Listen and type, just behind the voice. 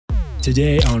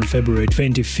Today, on February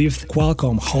 25th,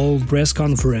 Qualcomm held press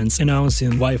conference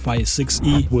announcing Wi-Fi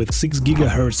 6E with 6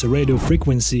 GHz radio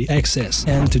frequency access.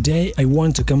 And today I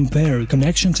want to compare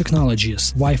connection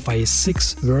technologies Wi-Fi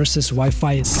 6 versus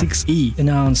Wi-Fi 6E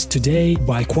announced today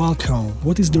by Qualcomm.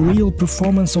 What is the real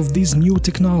performance of this new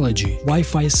technology?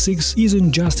 Wi-Fi 6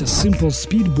 isn't just a simple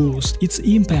speed boost, its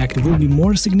impact will be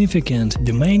more significant.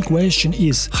 The main question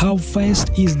is how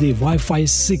fast is the Wi-Fi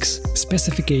 6?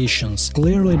 Specifications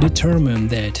clearly determine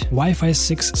that Wi-Fi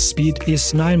 6 speed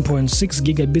is 9.6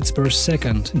 gigabits per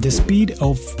second. The speed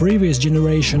of previous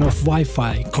generation of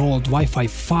Wi-Fi, called Wi-Fi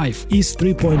 5, is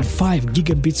 3.5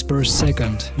 gigabits per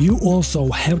second. You also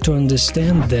have to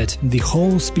understand that the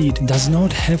whole speed does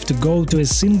not have to go to a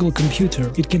single computer.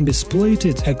 It can be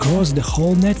split across the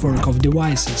whole network of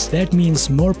devices. That means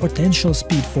more potential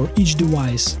speed for each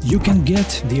device. You can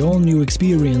get the all-new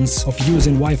experience of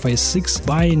using Wi-Fi 6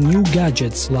 buying new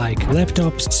gadgets like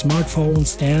laptops,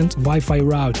 smartphones and Wi-Fi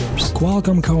routers.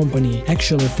 Qualcomm company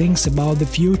actually thinks about the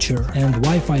future, and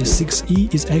Wi-Fi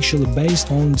 6E is actually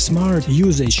based on smart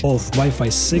usage of Wi-Fi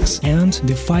 6 and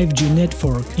the 5G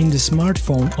network in the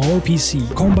smartphone or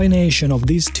PC. Combination of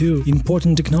these two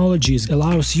important technologies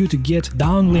allows you to get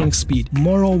downlink speed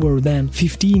moreover than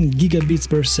 15 gigabits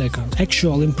per second.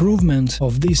 Actual improvement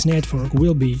of this network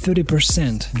will be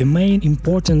 30%. The main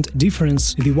important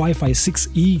difference in the Wi-Fi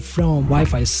 6E from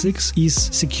Wi-Fi 6 is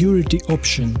security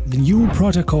option. The new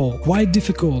protocol, quite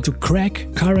difficult to crack,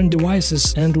 current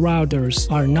devices and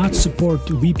routers are not support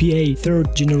VPA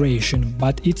 3rd generation,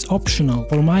 but it's optional.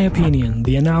 For my opinion,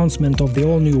 the announcement of the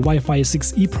all-new Wi-Fi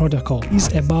 6E protocol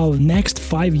is about next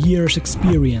 5 years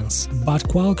experience, but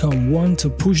Qualcomm want to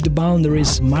push the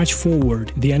boundaries much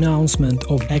forward. The announcement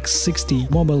of X60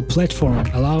 mobile platform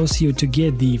allows you to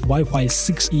get the Wi-Fi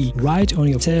 6E right on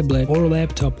your tablet or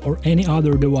laptop or any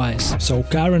other device. So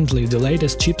currently the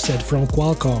latest chipset from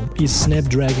Qualcomm is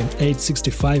Snapdragon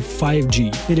 865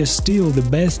 5G. It is still the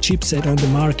best chipset on the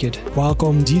market.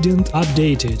 Qualcomm didn't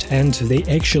update it, and they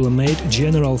actually made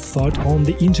general thought on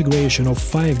the integration of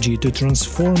 5G to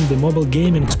transform the mobile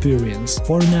gaming experience.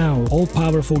 For now, all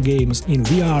powerful games in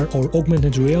VR or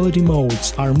augmented reality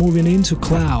modes are moving into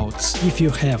clouds. If you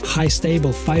have high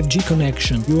stable 5G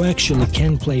connection, you actually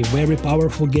can play very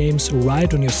powerful games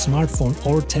right on your smartphone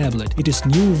or tablet. It is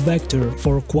new vector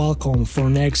for Qualcomm for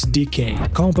next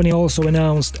decade. Company also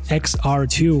announced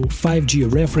XR2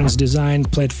 5G reference design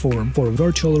platform for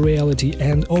virtual reality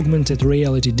and augmented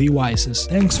reality devices.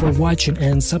 Thanks for watching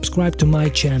and subscribe to my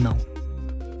channel.